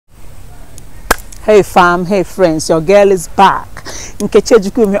Hey fam, hey friends, your girl is back. Nkechi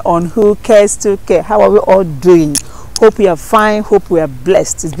Ejikeume on Who Cares to Care. How are we all doing? Hope we are fine, hope we are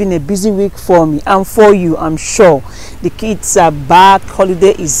blessed. It's been a busy week for me and for you, I'm sure. The kids are back,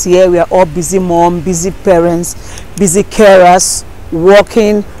 holiday is here, we are all busy mom, busy parents, busy carers,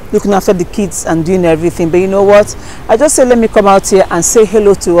 working, looking after the kids and doing everything. But you know what? I just said let me come out here and say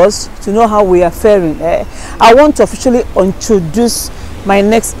hello to us, to know how we are faring. I want to officially introduce my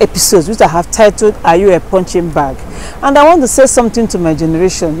next episodes, which I have titled Are You a Punching Bag? And I want to say something to my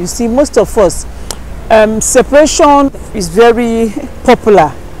generation. You see, most of us, separation is very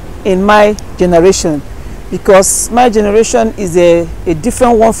popular in my generation because my generation is a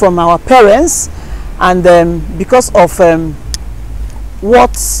different one from our parents, and because of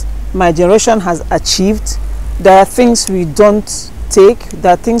what my generation has achieved, there are things we don't take,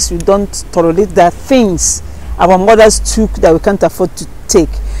 there are things we don't tolerate, there are things our mothers took that we can't afford to take.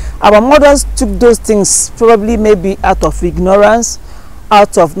 Our mothers took those things probably maybe out of ignorance,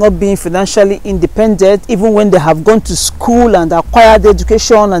 out of not being financially independent, even when they have gone to school and acquired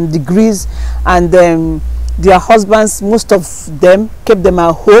education and degrees, and their husbands, most of them, kept them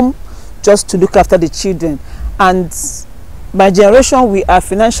at home just to look after the children. And my generation, we are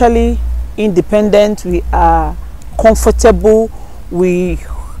financially independent, we are comfortable, we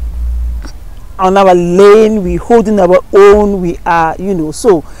on our lane, we holding our own, we are, you know,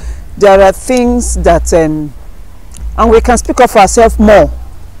 so there are things that and we can speak of ourselves more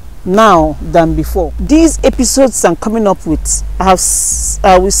now than before. These episodes I'm coming up with,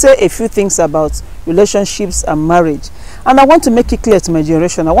 I will say a few things about relationships and marriage, and I want to make it clear to my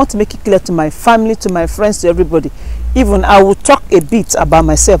generation, I want to make it clear to my family, to my friends, to everybody. Even I will talk a bit about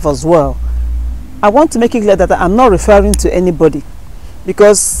myself as well. I want to make it clear that I'm not referring to anybody,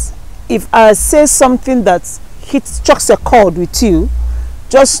 because if I say something that strikes a chord with you,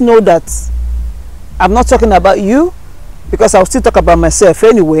 just know that I'm not talking about you, because I'll still talk about myself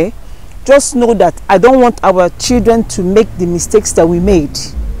anyway. Just know that I don't want our children to make the mistakes that we made,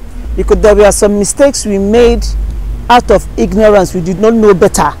 because there were some mistakes we made out of ignorance. We did not know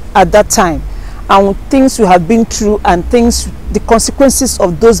better at that time, and things we have been through and things, the consequences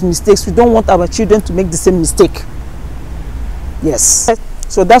of those mistakes, we don't want our children to make the same mistake. Yes.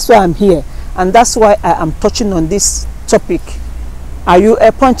 So that's why I'm here, and that's why I am touching on this topic. Are you a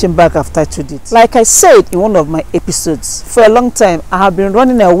punching bag? I've titled it. Like I said in one of my episodes, for a long time I have been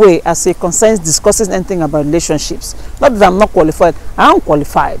running away as it concerns discussing anything about relationships. Not that I'm not qualified, I am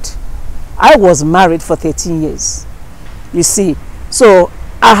qualified. I was married for 13 years. You see, so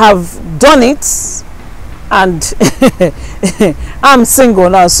I have done it, and I'm single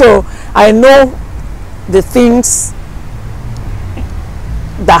now, so I know the things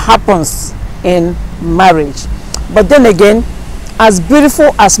that happens in marriage. But then again, as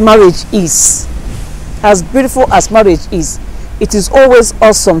beautiful as marriage is, it is always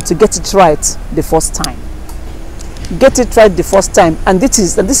awesome to get it right the first time. Get it right the first time, and this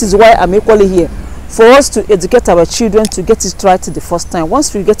is why I'm equally here, for us to educate our children to get it right the first time.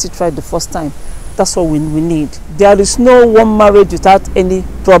 Once we get it right the first time, that's what we need. There is no one marriage without any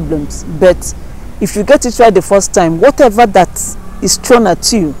problems, but if you get it right the first time, whatever that is thrown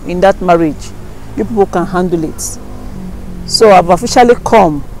at you in that marriage, you people can handle it. So I've officially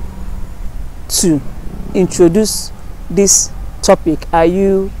come to introduce this topic. Are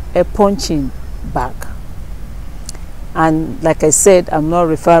you a punching bag? And like I said, I'm not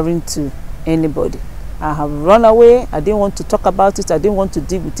referring to anybody. I have run away. I didn't want to talk about it, I didn't want to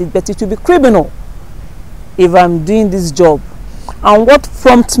deal with it, but it will be criminal if I'm doing this job. And what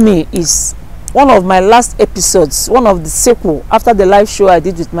prompted me is one of my last episodes, one of the sequel after the live show I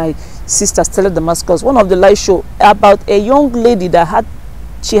did with my sister Damasus, one of the live show about a young lady that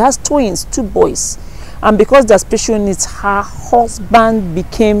she has twins, 2 boys, and because they're special needs, her husband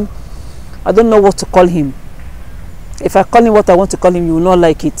became, I don't know what to call him. If I call him what I want to call him, you will not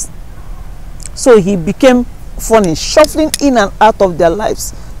like it. So he became funny, shuffling in and out of their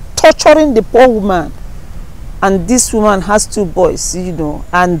lives, torturing the poor woman. And this woman has 2 boys, you know,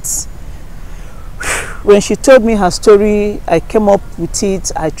 and when she told me her story, I came up with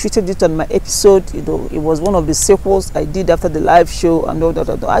it. I treated it on my episode. You know, it was one of the sequels I did after the live show and all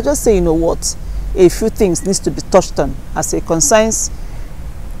that. I just say, you know what, a few things needs to be touched on as it concerns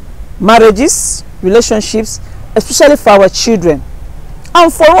marriages, relationships, especially for our children,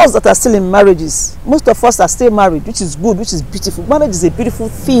 and for us that are still in marriages. Most of us are still married, which is good, which is beautiful. Marriage is a beautiful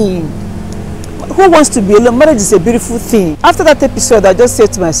thing. Who wants to be alone? Marriage is a beautiful thing. After that episode, I just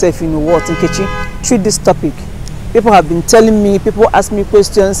said to myself, you know what, Nkechi, treat this topic People have been telling me, people ask me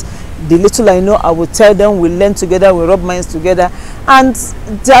questions. The little I know, I will tell them. We learn together, we rub minds together. And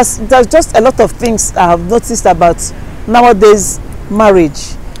there's just a lot of things I have noticed about nowadays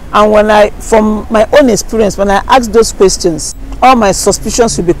marriage. And when from my own experience, when I ask those questions, all my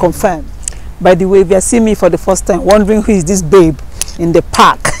suspicions will be confirmed. By the way, if you are seeing me for the first time, wondering who is this babe in the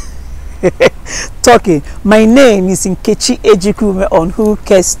park talking, my name is Nkechi Ejikeume on Who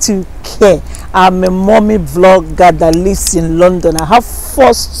Cares to Care. I'm a mommy vlogger that lives in London. I have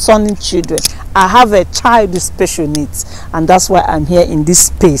 4 stunning children. I have a child with special needs, and that's why I'm here in this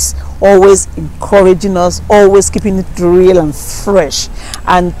space, always encouraging us, always keeping it real and fresh.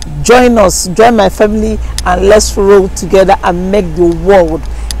 And join us, join my family, and let's roll together and make the world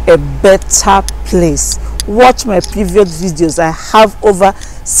a better place. Watch my previous videos. I have over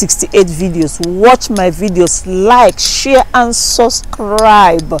 68 videos. Watch my videos, like, share and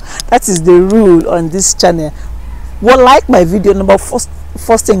subscribe. That is the rule on this channel. Well, like my video,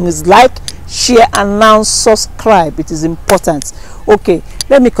 first thing is like, share, and now subscribe. It is important. Okay,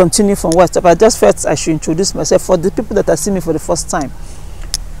 let me continue from where I stopped. I just felt I should introduce myself for the people that are seeing me for the first time.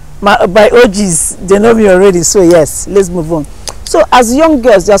 My OGs, they know me already, so yes, let's move on. So as young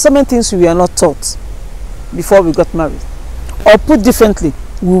girls, there are so many things we were not taught before we got married. Or put differently,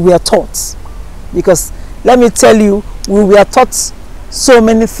 we were taught. Because let me tell you, we were taught so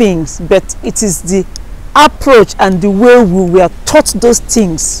many things, but it is the approach and the way we were taught those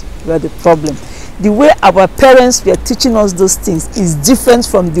things were the problem. The way our parents were teaching us those things is different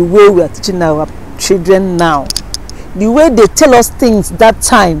from the way we are teaching our children now. The way they tell us things that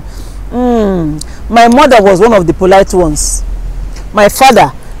time, my mother was one of the polite ones. My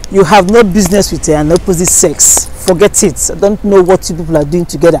father, you have no business with an opposite sex. Forget it. I don't know what you people are doing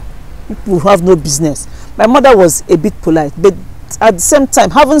together. People have no business. My mother was a bit polite, but at the same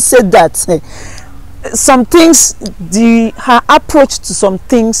time, having said that, some things, her approach to some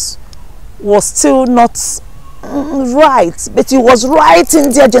things was still not right, but it was right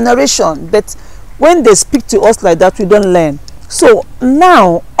in their generation. But when they speak to us like that, we don't learn. So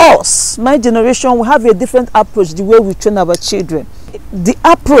now, us, my generation, we have a different approach, the way we train our children. The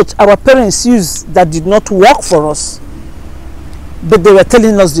approach our parents used that did not work for us, but they were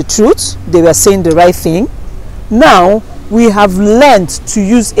telling us the truth, they were saying the right thing. Now, we have learned to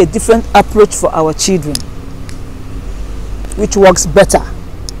use a different approach for our children, which works better,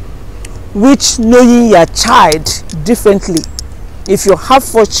 which knowing your child differently. If you have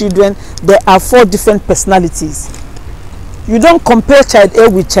 4 children, there are 4 different personalities. You don't compare child A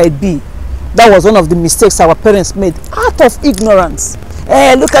with child B. That was one of the mistakes our parents made out of ignorance.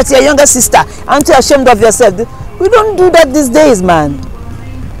 Hey, look at your younger sister. Aren't you ashamed of yourself? We don't do that these days, man.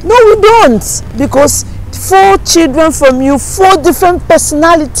 No, we don't. Because 4 children from you, 4 different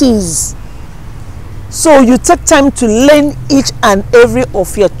personalities. So you take time to learn each and every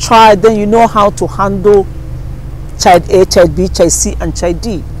of your child, then you know how to handle child A, child B, child C, and child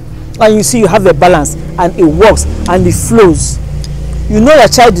D. And you see you have a balance, and it works, and it flows. You know your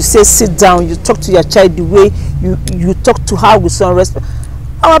child, you say sit down, you talk to your child the way you talk to her with some respect.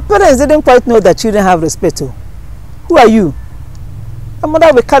 Our parents didn't quite know that children have respect. Who are you? My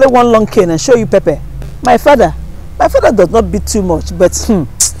mother will carry one long cane and show you pepper. My father does not beat too much, but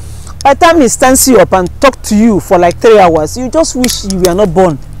by the time he stands you up and talk to you for like 3 hours, you just wish you were not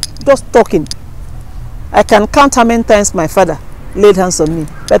born. Just talking. I can count how many times my father laid hands on me.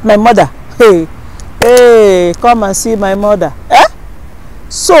 But my mother, hey, come and see my mother.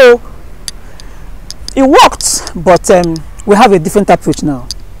 So it worked, but we have a different approach now.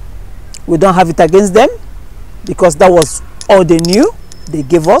 We don't have it against them because that was all they knew, they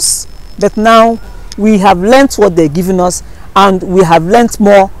gave us. But now we have learnt what they're giving us, and we have learnt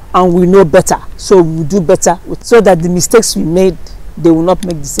more, and we know better. So we do better so that the mistakes we made, they will not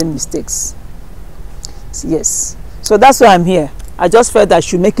make the same mistakes. Yes. So that's why I'm here. I just felt I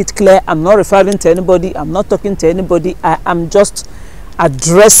should make it clear. I'm not referring to anybody. I'm not talking to anybody. I am just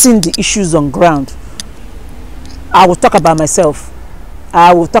addressing the issues on ground. I will talk about myself.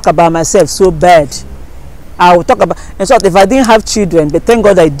 I will talk about myself so bad. I will talk about, in short, if I didn't have children, but thank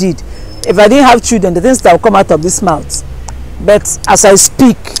God I did. If I didn't have children, the things that will come out of this mouth. But as I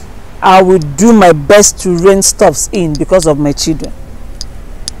speak, I will do my best to rein stuffs in because of my children.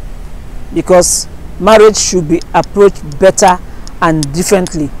 Because marriage should be approached better and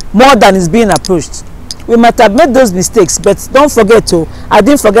differently, more than is being approached. We might have made those mistakes, but don't forget, I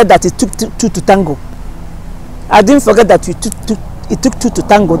didn't forget that it took 2 to tango. I didn't forget that it took 2 to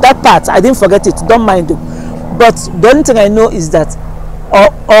tango. That part, I didn't forget it. Don't mind it. But the only thing I know is that,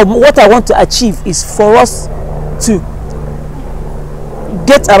 or what I want to achieve is for us to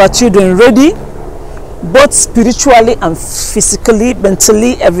get our children ready, both spiritually and physically,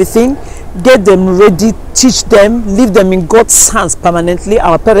 mentally, everything. Get them ready, teach them, leave them in God's hands permanently.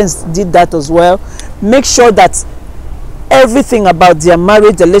 Our parents did that as well. Make sure that everything about their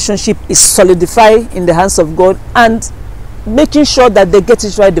marriage relationship is solidified in the hands of God, and making sure that they get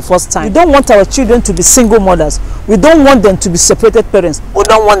it right the first time. We don't want our children to be single mothers. We don't want them to be separated parents. We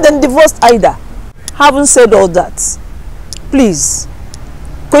don't want them divorced either. Having said all that, please,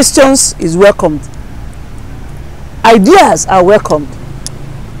 questions is welcomed. Ideas are welcomed.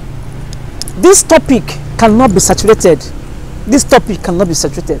 This topic cannot be saturated. This topic cannot be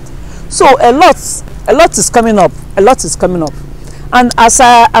saturated. So a lot is coming up. A lot is coming up. And as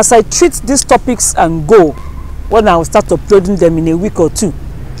I treat these topics and go, when I will start uploading them in a week or two,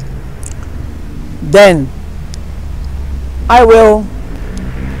 then I will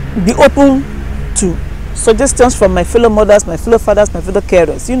be open to suggestions from my fellow mothers, my fellow fathers, my fellow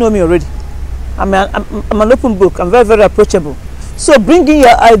carers. You know me already. I'm an open book. I'm very, very approachable. So bring in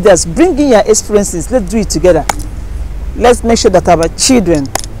your ideas, bring in your experiences. Let's do it together. Let's make sure that our children,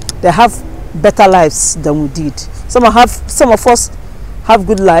 they have better lives than we did. Some of us have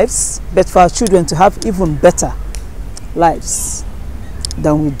good lives, but for our children to have even better lives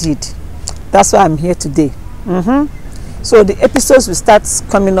than we did. That's why I'm here today. So the episodes will start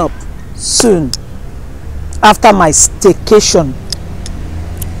coming up soon after my staycation.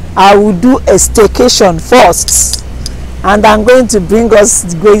 I will do a staycation first, and I'm going to bring us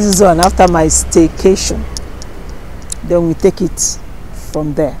the goings on after my staycation. Then we take it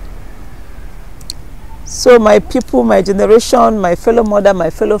from there. So my people, my generation, my fellow mother, my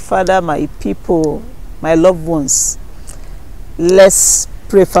fellow father, my people, my loved ones, let's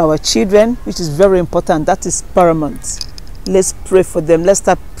pray for our children, which is very important. That is paramount. Let's pray for them. Let's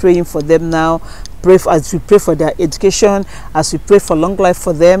start praying for them now. As we pray for their education, as we pray for long life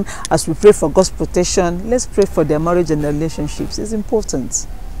for them, as we pray for God's protection. Let's pray for their marriage and their relationships. It's important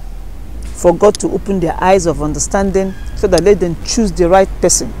for God to open their eyes of understanding, so that let them choose the right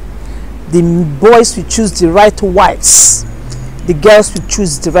person. The boys will choose the right wives. The girls will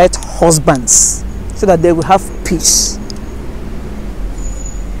choose the right husbands, so that they will have peace.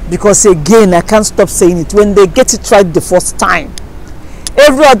 Because again, I can't stop saying it, when they get it right the first time,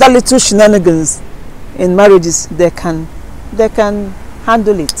 every other little shenanigans in marriages, they can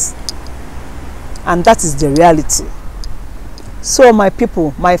handle it. And that is the reality. So my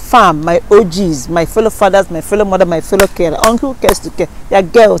people, my fam, my OGs, my fellow fathers, my fellow mother, my fellow carer, uncle cares to care, your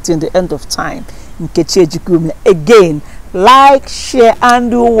girl till the end of time. Nkechi Ejikeume. Again, like, share,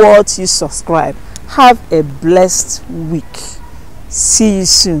 and do what you subscribe. Have a blessed week. See you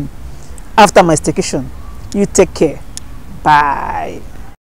soon after my staycation. You take care. Bye.